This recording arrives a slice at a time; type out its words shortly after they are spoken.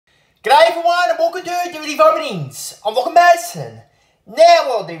G'day everyone and welcome to DVD Vomitings. I'm Lachlan Madison. Now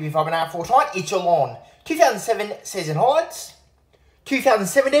we'll do DVD Vomiting for tonight. It's Geelong 2007 season highlights,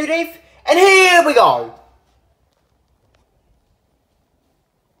 2007 DVD, and here we go.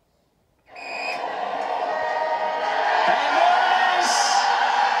 And there it is.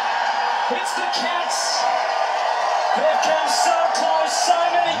 It's the Cats. They've come so close so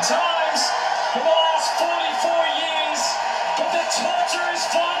many times in the last 44 years, but the torture is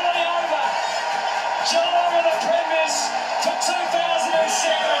finally over. Geelong are the premiers for 2007.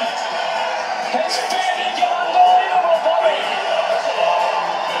 It's fair to get unbelievable, Bobby.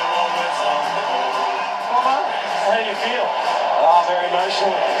 How do you feel? Oh, very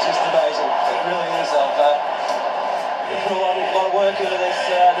emotional. It's just amazing. It really is. We put a lot of work into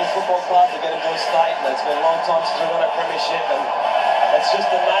this football club to get into a state, and it's been a long time since we won a premiership, and it's just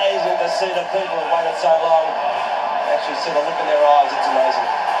amazing to see the people who've waited so long actually see the look in their eyes. It's amazing.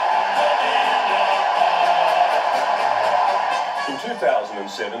 In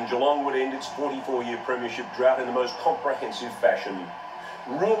 2007, Geelong would end its 44-year premiership drought in the most comprehensive fashion,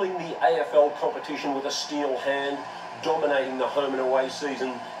 ruling the AFL competition with a steel hand, dominating the home and away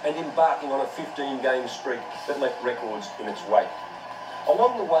season, and embarking on a 15-game streak that left records in its wake.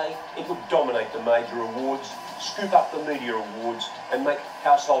 Along the way, it would dominate the major awards, scoop up the media awards, and make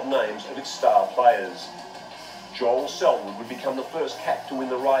household names of its star players. Joel Selwood would become the first Cat to win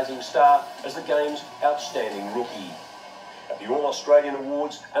the Rising Star as the game's outstanding rookie. At the All-Australian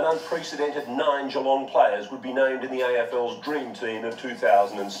Awards, an unprecedented 9 Geelong players would be named in the AFL's Dream Team of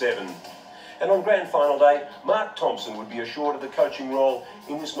 2007. And on Grand Final day, Mark Thompson would be assured of the coaching role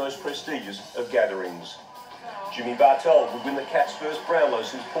in this most prestigious of gatherings. Jimmy Bartel would win the Cats' first Brownlow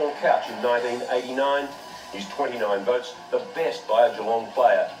since Paul Couch in 1989. His 29 votes, the best by a Geelong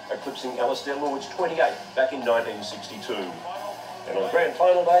player, eclipsing Alistair Lord's 28 back in 1962. And on Grand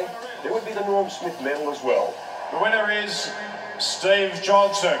Final day, there would be the Norm Smith medal as well. The winner is Steve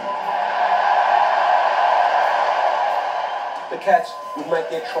Johnson. The Cats would make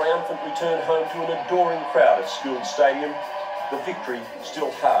their triumphant return home to an adoring crowd at Selwood Stadium. The victory still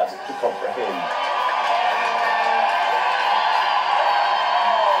hard to comprehend.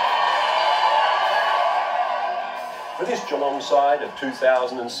 For this Geelong side of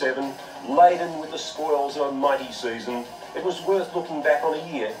 2007, laden with the spoils of a mighty season, it was worth looking back on a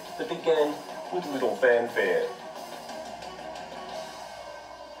year that began with little fanfare.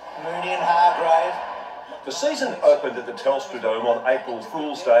 Mooney and Hargrave. The season opened at the Telstra Dome on April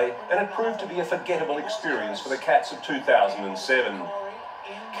Fool's Day, and it proved to be a forgettable experience for the Cats of 2007.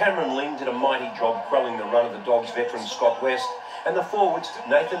 Cameron Ling did a mighty job quelling the run of the Dogs veteran Scott West, and the forwards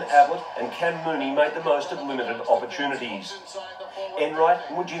Nathan Ablett and Cam Mooney made the most of limited opportunities. Enright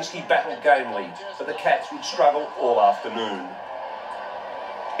and Wojcinski battled gamely, but the Cats would struggle all afternoon.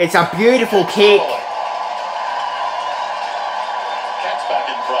 It's a beautiful kick. Cats back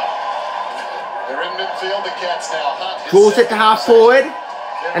in front. They're in midfield, the Cats now. Hunt Draws it to half forward,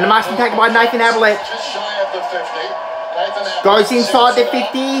 and it must be taken by Nathan Ablett. Just shy of the 50. Nathan Ablett Goes inside the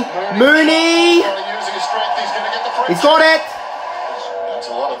 50. Mooney. He's got it. That's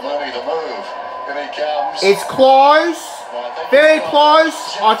a lot of Mooney to move. And he comes. It's close. Very close.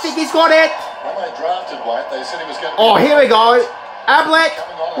 I think he's got it. When they drafted White, they said he was going to. Oh, here we go. Ablett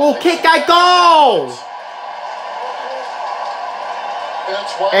will kick a goal.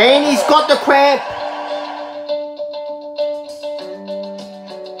 And he's got the cramp.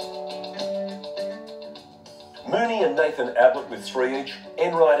 Mooney and Nathan Ablett with 3 each,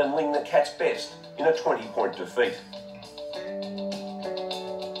 Enright and Ling the Cats' best in a 20-point defeat.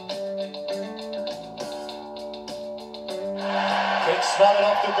 Kick smothered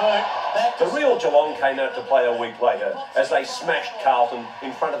off the boot. The real Geelong came out to play a week later as they smashed Carlton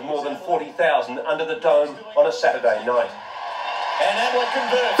in front of more than 40,000 under the Dome on a Saturday night. And Ablett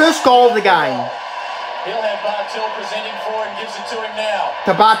converts. First goal of the game. He'll have Bartel presenting for and gives it to him now.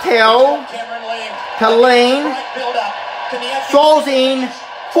 To Bartel. Cameron Ling. To Ling. Great build-up. Strolls in.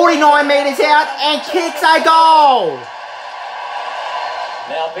 49 metres out and kicks a goal.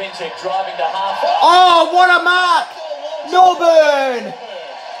 Now Benchik driving to half. Oh, what a mark. Melbourne.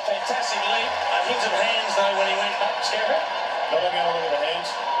 Fantastic leap. Hits of hands though when he went back, Terry. Got to go look at the hands.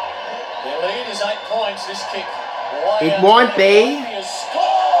 Their lead is 8 points. This kick. It won't be.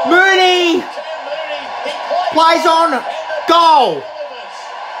 Mooney plays on goal.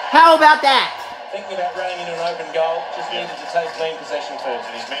 How about that? Thinking about running into an open goal, just needed to take clean possession first.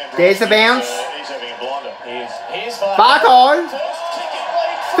 And his man there's the bounce. He's having a blinder. Here's Barco.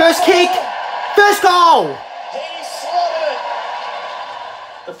 First kick. First goal. He slaughtered it.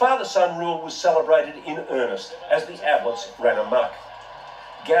 The father-son rule was celebrated in earnest as the Ablets ran amok.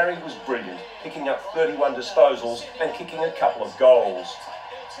 Gary was brilliant, picking up 31 disposals and kicking a couple of goals.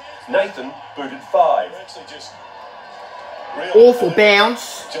 Nathan booted 5. Awful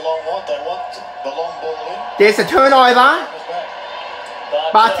bounce. There's a turnover.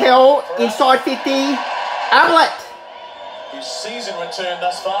 Bartel inside 50. Ablett. His season return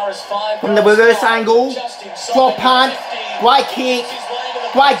thus far is 5 from the reverse angle. Drop punt. Great kick.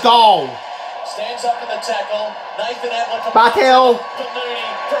 Great goal. Stands up in the tackle. Nathan Ablett. Bartel.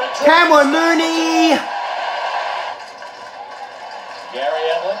 Cameron Mooney.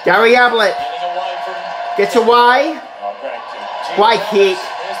 Gary Ablett. Gets away. Great kick.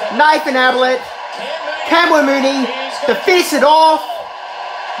 Nathan Ablett. Cameron Mooney to finish it off.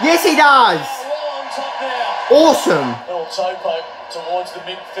 Yes, he does. Awesome. Little toe poke towards the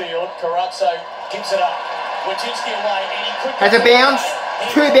midfield. Carazzo gives it up. Wojcicki away. Has a bounce.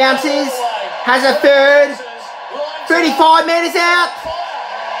 2 bounces. Has a third. 35 metres out.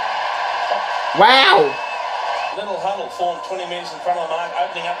 Wow. Little huddle formed 20 metres in front of the mark,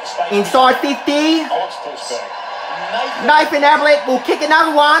 opening up the space. Inside 50. Nathan Ablett will kick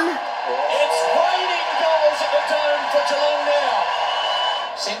another one. It's raining goals at the Dome for Geelong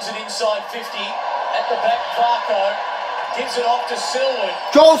now. Sends it inside 50 at the back. Varco gives it off to Selwood.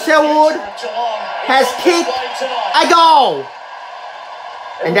 Joel Selwood has kicked a goal.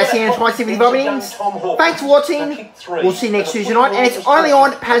 And that's the end of 570 Bobbins. Thanks for watching. We'll see you next Tuesday night. And it's only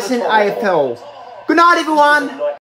on Patterson AFL. Good night, everyone.